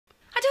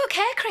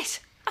care, Chris.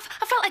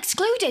 I felt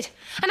excluded.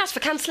 And as for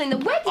cancelling the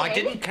wedding... I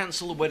didn't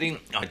cancel the wedding.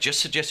 I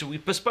just suggested we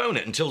postpone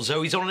it until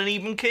Zoe's on an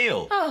even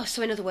keel. Oh,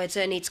 so in other words,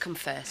 her needs come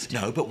first.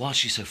 No, but while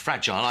she's so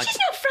fragile, She's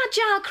not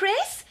fragile,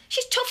 Chris.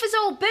 She's tough as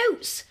old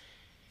boots.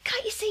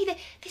 Can't you see that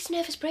this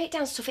nervous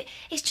breakdown stuff,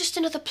 it's just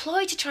another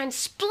ploy to try and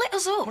split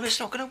us up? Well, it's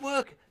not going to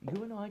work.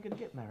 You and I are going to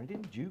get married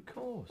in due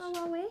course. Oh,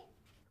 are we?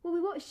 Well,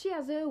 we want she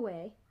has her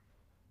way.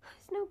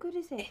 It's no good,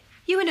 is it?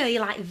 You and her,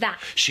 you're like that.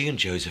 She and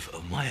Joseph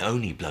are my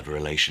only blood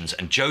relations,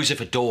 and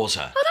Joseph adores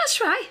her. Oh, that's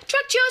right.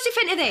 Drag Joseph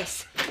into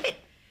this.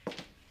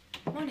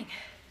 Morning.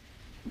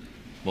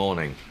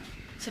 Morning.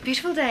 It's a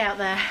beautiful day out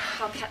there.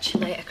 I'll catch you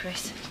later,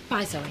 Chris.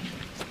 Bye, Zoe.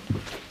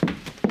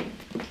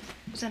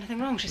 Was anything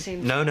wrong? She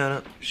seemed...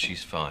 No.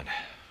 She's fine.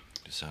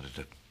 Decided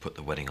to put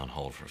the wedding on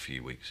hold for a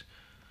few weeks.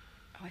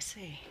 Oh, I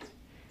see.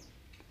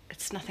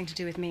 It's nothing to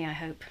do with me, I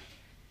hope.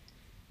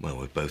 Well,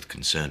 we're both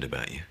concerned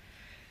about you.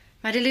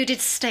 My deluded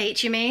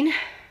state, you mean?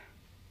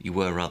 You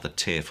were rather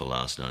tearful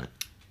last night.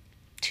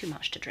 Too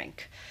much to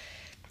drink.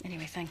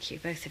 Anyway, thank you,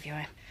 both of you.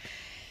 I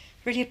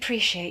really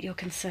appreciate your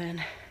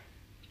concern.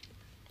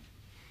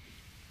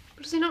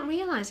 Does he not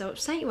realise how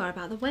upset you are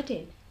about the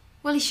wedding?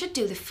 Well, he should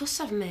do the fuss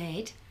I've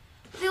made.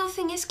 The whole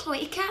thing is, Chloe,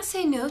 he can't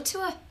say no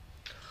to her.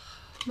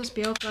 Must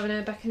be awful having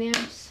her back in the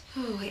house.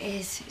 Oh, it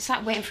is. It's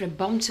like waiting for a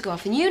bomb to go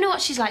off. And you know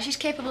what she's like. She's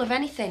capable of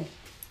anything.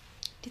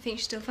 Do you think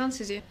she still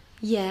fancies you?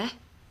 Yeah.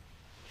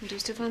 And do you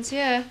still fancy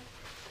her?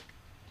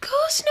 Of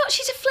course not.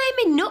 She's a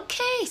flaming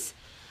nutcase.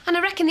 And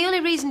I reckon the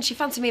only reason she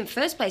fancied me in the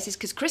first place is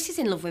because Chris is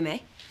in love with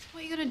me.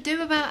 What are you going to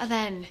do about her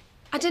then?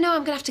 I don't know. I'm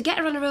going to have to get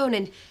her on her own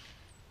and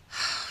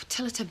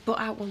tell her to butt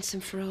out once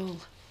and for all.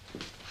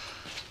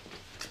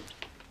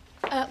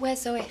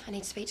 Where's Zoe? I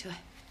need to speak to her.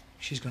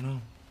 She's gone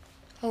home.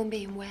 Home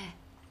being where?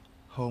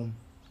 Home.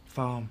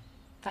 Farm.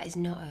 That is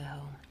not her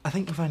home. I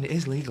think you'll find it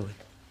is legally.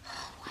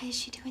 Why is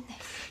she doing this?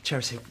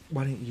 Charity,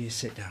 why don't you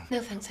sit down?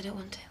 No, thanks. I don't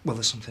want to. Well,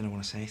 there's something I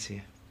want to say to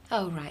you.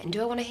 Oh, right. And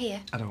do I want to hear?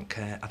 I don't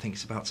care. I think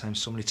it's about time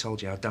somebody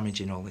told you how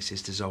damaging all this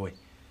is to Zoe.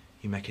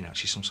 You're making out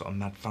she's some sort of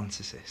mad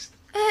fantasist.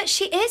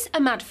 She is a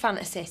mad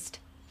fantasist.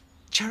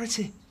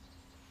 Charity,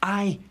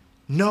 I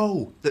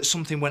know that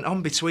something went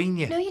on between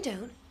you. No, you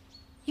don't.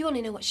 You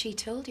only know what she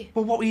told you.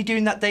 Well, what were you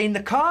doing that day in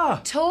the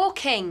car?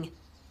 Talking.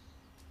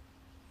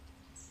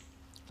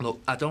 Look,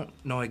 I don't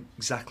know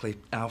exactly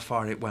how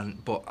far it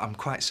went, but I'm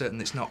quite certain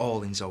it's not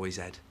all in Zoe's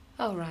head.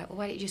 Oh, right. Well,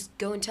 why don't you just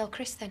go and tell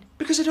Chris then?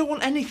 Because I don't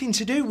want anything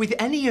to do with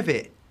any of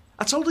it.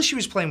 I told her she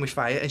was playing with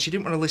fire and she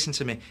didn't want to listen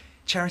to me.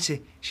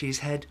 Charity, she's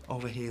head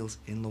over heels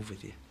in love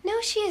with you.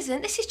 No, she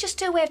isn't. This is just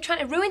her way of trying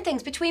to ruin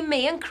things between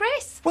me and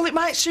Chris. Well, it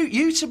might suit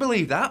you to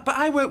believe that, but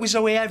I work with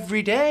Zoe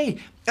every day.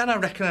 And I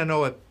reckon I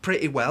know her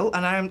pretty well,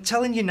 and I am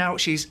telling you now,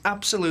 she's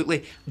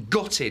absolutely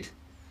gutted.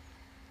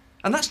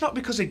 And that's not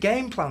because a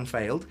game plan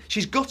failed.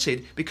 She's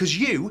gutted because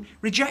you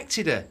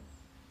rejected her.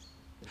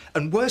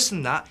 And worse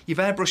than that, you've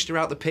airbrushed her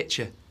out the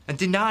picture and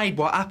denied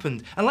what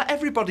happened and let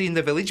everybody in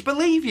the village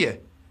believe you.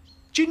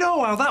 Do you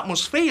know how that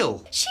must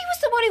feel? She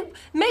was the one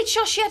who made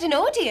sure she had an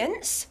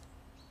audience.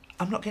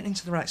 I'm not getting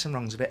into the rights and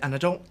wrongs of it, and I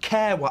don't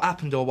care what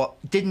happened or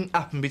what didn't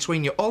happen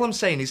between you. All I'm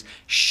saying is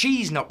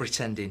she's not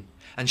pretending,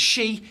 and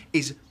she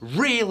is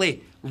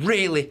really,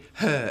 really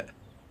hurt.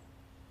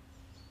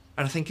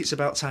 And I think it's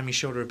about time you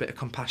showed her a bit of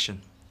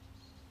compassion.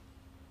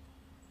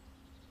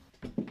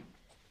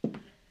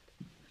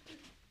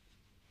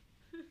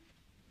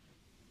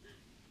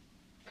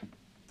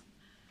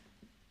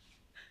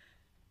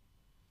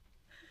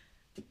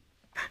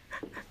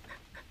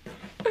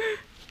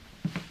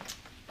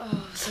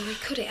 Oh, so we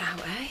cut it out,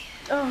 eh?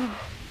 Oh.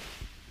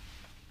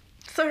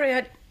 Sorry,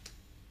 I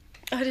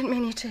didn't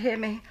mean you to hear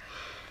me.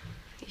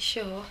 You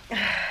sure?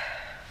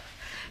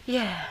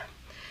 Yeah.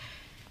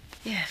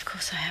 Yeah, of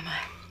course I am.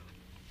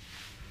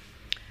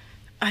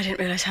 I didn't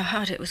realise how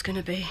hard it was going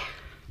to be.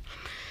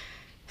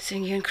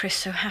 Seeing you and Chris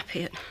so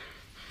happy at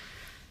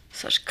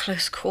such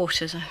close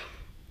quarters. I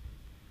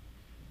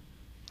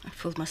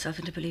fooled myself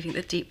into believing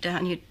that deep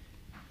down you'd...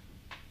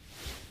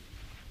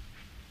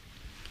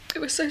 It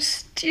was so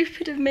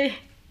stupid of me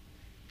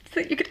to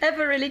think you could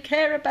ever really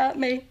care about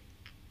me.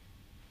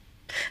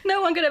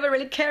 No one could ever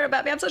really care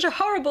about me. I'm such a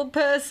horrible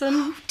person.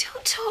 Oh,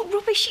 don't talk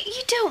rubbish.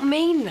 You don't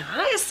mean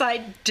that. Yes,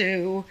 I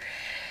do.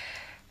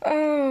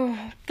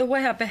 Oh, the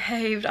way I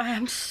behaved, I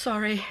am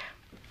sorry.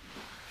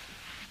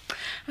 I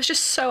was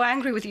just so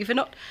angry with you for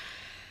not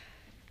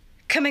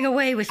coming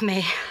away with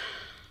me.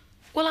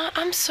 Well,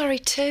 I'm sorry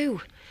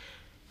too.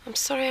 I'm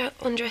sorry I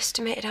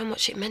underestimated how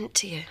much it meant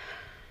to you.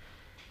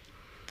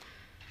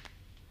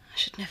 I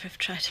should never have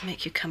tried to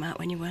make you come out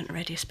when you weren't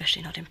ready,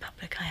 especially not in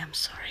public. I am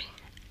sorry.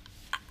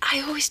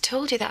 I always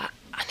told you that.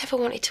 I never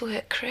wanted to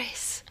hurt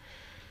Chris.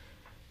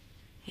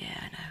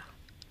 Yeah, I know.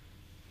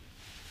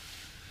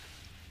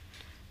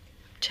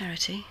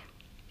 Charity?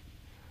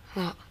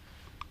 What?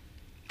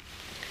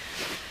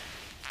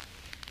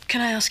 Can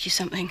I ask you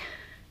something?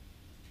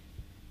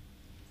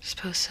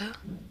 Suppose so.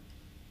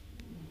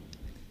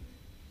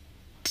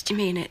 Did you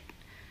mean it?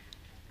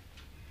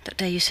 That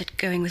day you said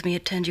going with me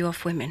had turned you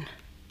off women?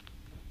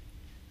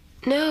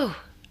 No.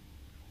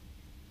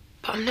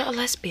 But I'm not a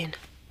lesbian.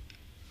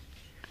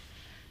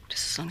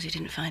 Just as long as you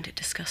didn't find it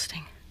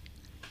disgusting.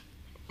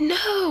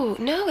 No,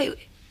 it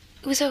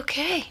was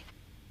okay.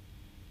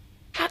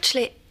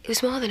 Actually, it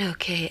was more than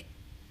okay.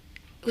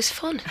 It was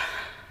fun.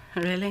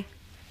 Really?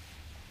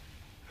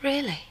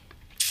 Really.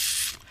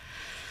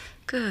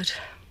 Good.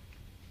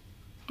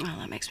 Well,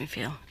 that makes me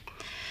feel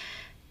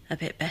a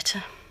bit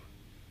better.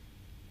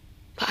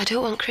 But I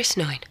don't want Chris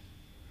knowing.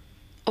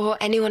 Or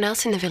anyone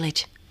else in the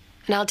village.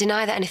 And I'll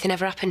deny that anything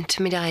ever happened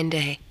to me dying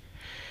day.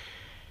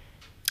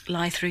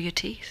 Lie through your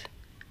teeth?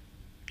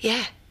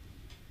 Yeah.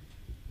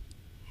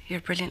 You're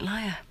a brilliant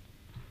liar.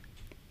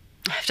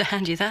 I have to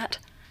hand you that.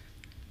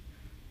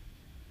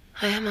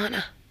 I am, aren't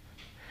I?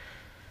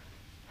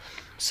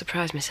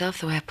 Surprised myself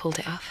the way I pulled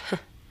it off.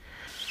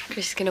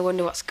 Chris is going to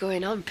wonder what's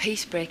going on,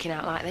 peace breaking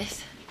out like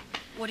this.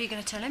 What are you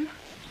going to tell him?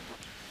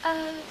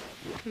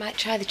 Might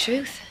try the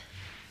truth.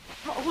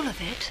 Not all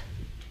of it.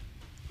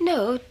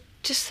 No,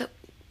 just that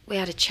we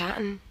had a chat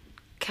and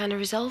kind of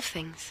resolved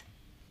things.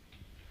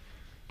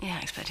 Yeah,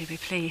 I expect he'll be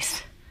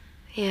pleased.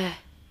 Yeah,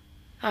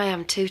 I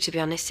am too, to be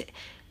honest.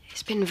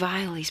 It's been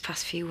vile these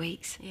past few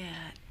weeks.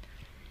 Yeah.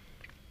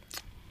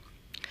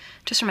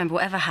 Just remember,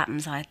 whatever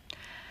happens, I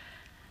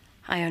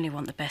only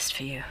want the best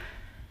for you.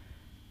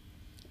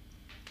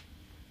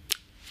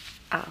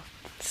 I'll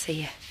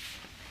see you.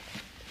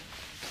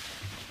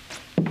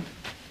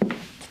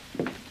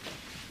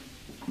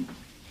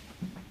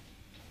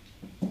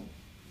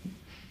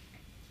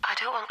 I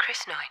don't want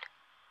Chris knowing.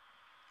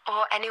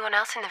 Or anyone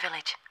else in the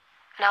village.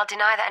 And I'll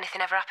deny that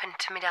anything ever happened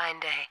to me dying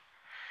day.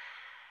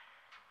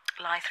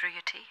 Lie through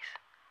your teeth?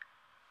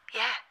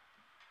 Yeah.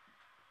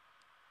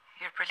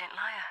 You're a brilliant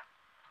liar.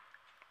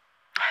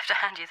 I have to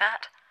hand you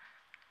that.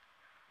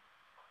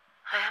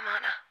 I am,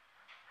 aren't I?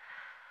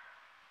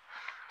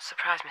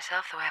 Surprised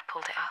myself the way I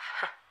pulled it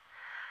off.